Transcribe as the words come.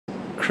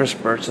Chris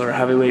Birchler,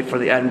 heavyweight for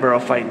the Edinburgh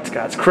Fighting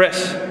Scots.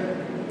 Chris,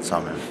 What's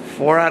up, man?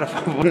 4 out of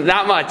 5,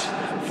 not much.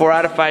 4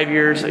 out of 5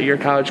 years of your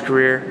college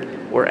career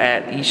were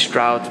at East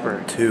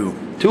Stroudsburg. Two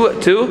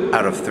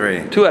Out of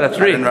 3. 2 out of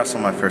 3. I didn't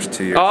wrestle my first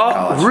 2 years of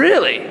college. Oh,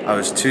 really? I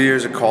was 2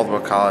 years at Caldwell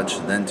College,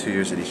 then 2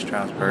 years at East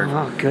Stroudsburg.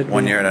 Oh, good.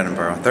 1 year at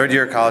Edinburgh. 3rd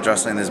year of college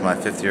wrestling. This is my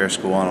 5th year of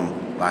school, and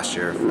I'm last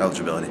year of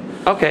eligibility.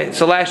 Okay,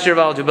 so last year of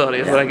eligibility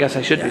is what I guess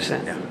I should be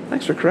saying. Yeah.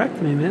 Thanks for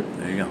correcting me, man.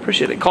 There you go.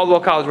 Appreciate it. Caldwell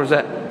College, where's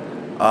that?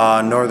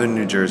 Northern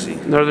New Jersey.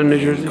 Northern New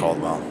Jersey?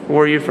 Caldwell.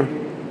 Where are you from?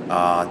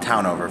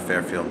 Town over,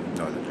 Fairfield,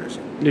 Northern Jersey.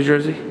 New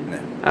Jersey?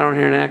 Yeah. I don't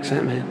hear an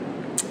accent, man.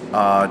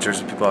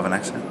 Jersey people have an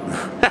accent?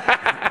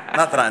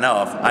 Not that I know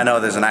of. I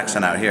know there's an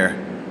accent out here.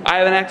 I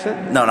have an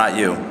accent? No, not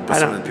you. But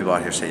some of the people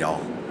out here say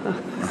y'all. All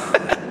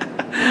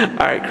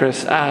right,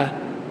 Chris.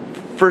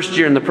 First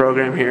year in the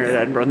program here at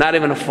Edinburgh. Not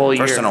even a full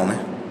year. First and only.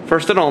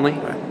 First and only,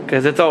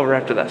 because it's over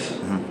after this.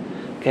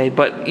 Mm-hmm. Okay,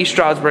 but East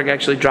Stroudsburg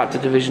actually dropped to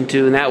Division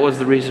II, and that was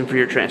the reason for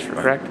your transfer,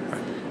 correct?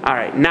 Right. All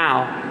right,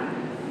 now,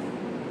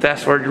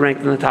 fast forward, you're ranked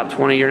in the top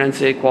 20. You're an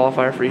NCAA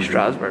qualifier for East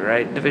Stroudsburg,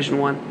 right? Division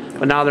I.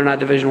 But now they're not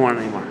Division I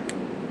anymore.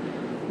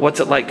 What's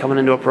it like coming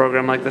into a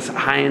program like this, a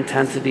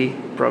high-intensity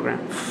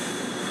program?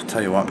 I'll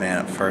tell you what, man,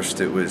 at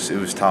first it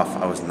was tough.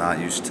 I was not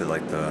used to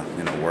like the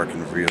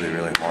working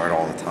really hard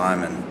all the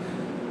time, and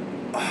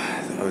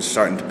I was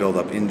starting to build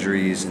up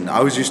injuries, and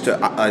I was used to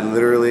I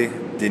literally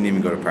didn't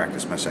even go to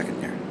practice my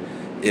second year,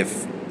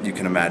 if you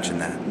can imagine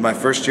that. My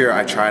first year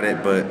I tried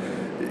it, but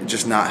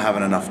just not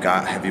having enough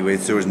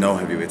heavyweights. There was no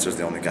heavyweights. I was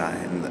the only guy,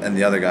 and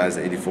the other guys,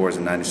 the 84s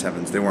and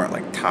 97s, they weren't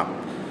like top.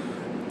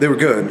 They were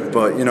good,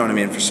 but you know what I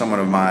mean. For someone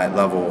of my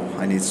level,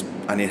 I need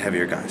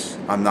heavier guys.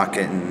 I'm not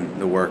getting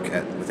the work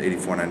with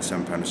 84,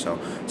 97 pounders. So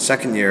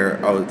second year,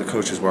 the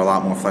coaches were a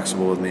lot more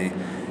flexible with me,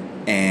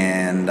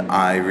 and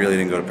I really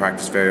didn't go to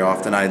practice very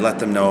often. I let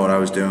them know what I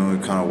was doing.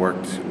 We kind of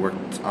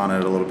worked on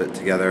it a little bit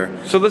together.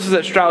 So this is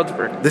at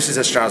Stroudsburg? This is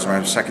at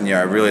Stroudsburg. Second year,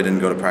 I really didn't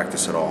go to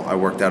practice at all. I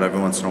worked out every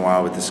once in a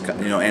while with this guy,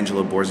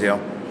 Angelo Borzio.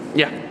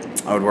 Yeah.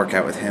 I would work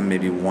out with him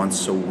maybe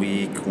once a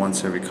week,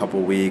 once every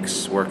couple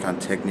weeks, work on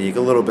technique, a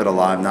little bit of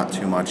live, not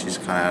too much. He's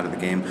kind of out of the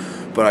game.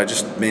 But I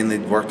just mainly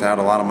worked out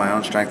a lot of my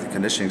own strength and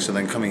conditioning. So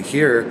then coming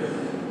here,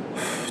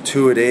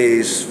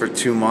 2-a-days for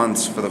 2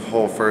 months for the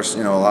whole first,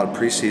 a lot of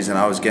preseason,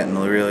 I was getting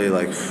really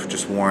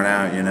just worn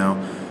out,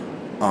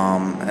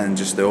 and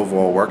just the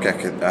overall work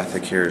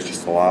ethic here is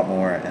just a lot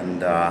more.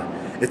 And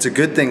it's a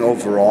good thing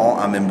overall.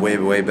 I'm in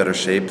way better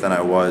shape than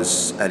I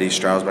was at East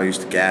Stroudsburg. I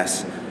used to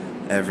gas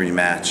every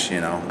match,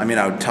 I mean,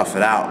 I would tough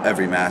it out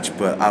every match,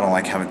 but I don't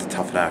like having to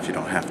tough it out if you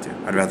don't have to.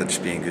 I'd rather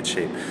just be in good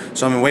shape.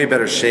 So I'm in way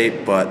better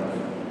shape, but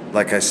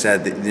like I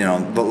said,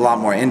 a lot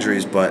more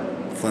injuries, but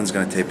Flynn's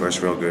going to taper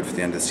us real good for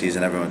the end of the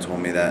season. Everyone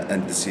told me that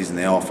end of the season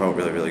they all felt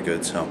really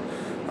good, so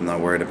I'm not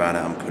worried about it.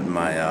 I'm putting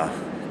my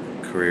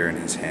career in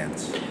his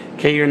hands.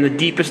 Okay, you're in the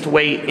deepest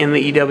weight in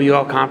the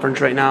EWL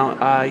conference right now.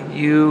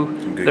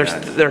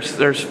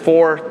 There's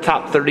 4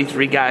 top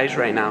 33 guys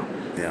right now.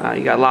 Yeah.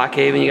 You got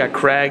Lockhaven, you got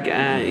Craig,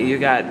 you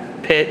got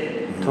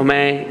Pitt,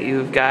 Tomei,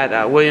 you've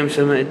got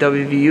Williamson at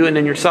WVU, and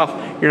then yourself.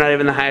 You're not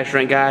even the highest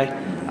ranked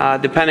guy.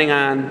 Depending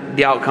on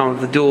the outcome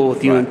of the duel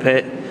with you and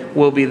Pitt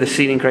will be the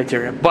seeding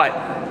criteria.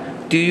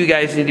 But do you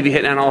guys need to be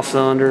hitting on all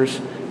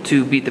cylinders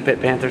to beat the Pitt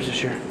Panthers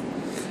this year?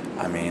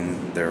 I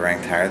mean, they're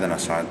ranked higher than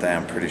us, aren't they?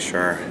 I'm pretty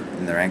sure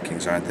in the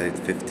rankings, aren't they?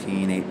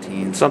 15,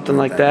 18? Something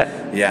like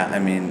that? Yeah, I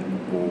mean,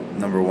 well,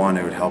 number one,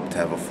 it would help to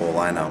have a full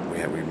lineup.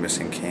 We're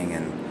missing King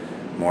and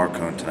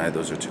Morricone tonight.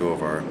 Those are 2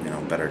 of our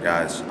better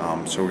guys.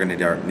 So we're going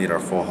to need our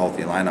full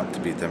healthy lineup to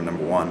beat them,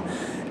 number one.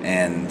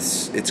 And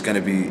it's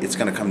going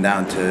to come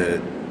down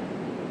to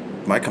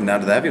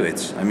the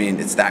heavyweights. I mean,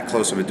 it's that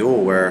close of a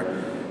duel where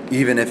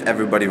even if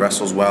everybody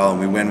wrestles well and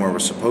we win where we're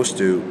supposed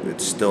to,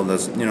 it still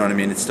does. You know what I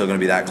mean? It's still going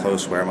to be that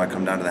close where it might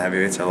come down to the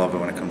heavyweights. I love it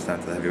when it comes down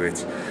to the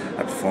heavyweights.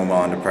 I perform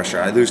well under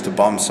pressure. I lose to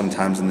bums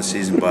sometimes in the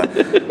season, but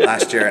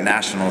last year at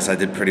Nationals I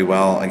did pretty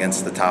well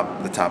against the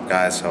top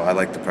guys. So I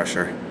like the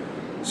pressure.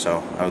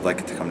 So I would like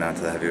it to come down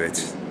to the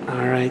heavyweights.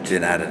 All right.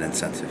 An added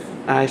incentive.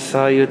 I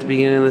saw you at the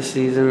beginning of the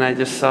season. I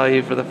just saw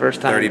you for the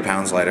first time. 30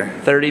 pounds lighter.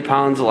 30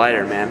 pounds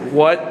lighter, man.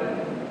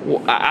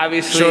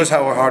 Obviously shows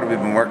how hard we've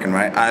been working,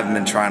 right? I haven't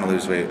been trying to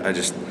lose weight.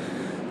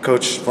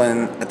 Coach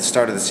Flynn, at the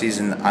start of the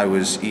season, I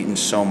was eating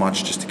so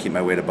much just to keep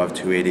my weight above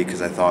 280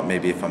 because I thought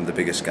maybe if I'm the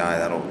biggest guy,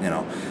 that'll,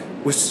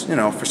 which,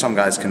 for some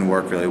guys can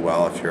work really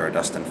well if you're a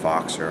Dustin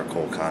Fox or a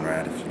Cole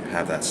Conrad, if you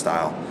have that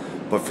style.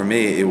 But for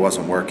me, it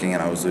wasn't working,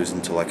 and I was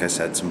losing to, like I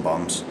said, some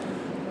bums.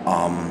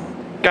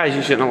 Guys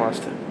you shouldn't have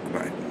lost to.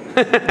 Right.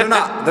 They're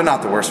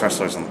not the worst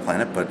wrestlers on the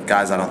planet, but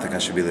guys I don't think I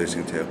should be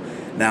losing to.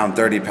 Now I'm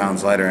 30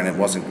 pounds lighter, and it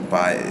wasn't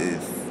by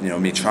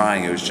me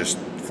trying. It was just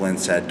Flynn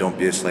said, don't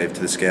be a slave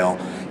to the scale.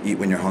 Eat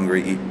when you're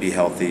hungry. Be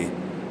healthy.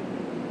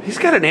 He's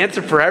got an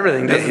answer for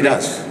everything, doesn't he? He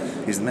does.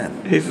 He's the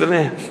man. He's the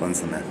man. Flynn's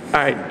the man. All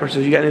right,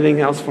 Birchler, you got anything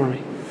else for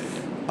me?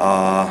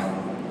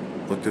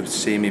 Look to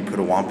see me put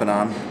a wampin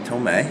on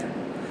Tomei.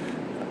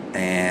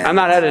 And I'm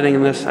not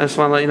editing this. I just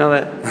want to let you know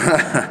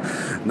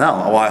that. No,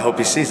 well, I hope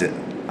he sees it.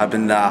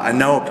 I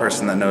know a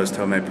person that knows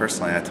Tomei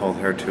personally. I told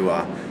her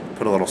to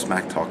put a little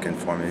smack talk in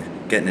for me,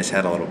 get in his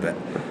head a little bit.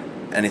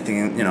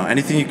 Anything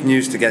you can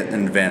use to get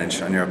an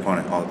advantage on your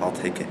opponent, I'll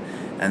take it.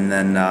 And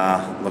then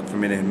look for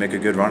me to make a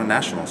good run at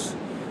nationals.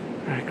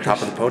 All right, Chris.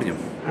 Top of the podium.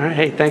 All right,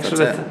 hey, thanks for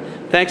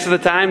the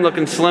time.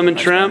 Looking slim and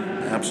trim.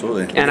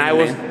 Absolutely. And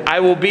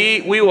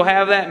we will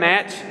have that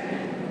match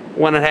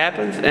when it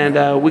happens, and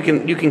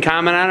you can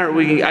comment on it,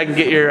 or I can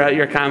get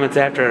your comments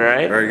after it. All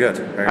right. Very good.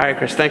 All right,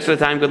 Chris. Thanks for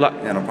the time. Good luck.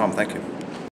 Yeah, no problem. Thank you.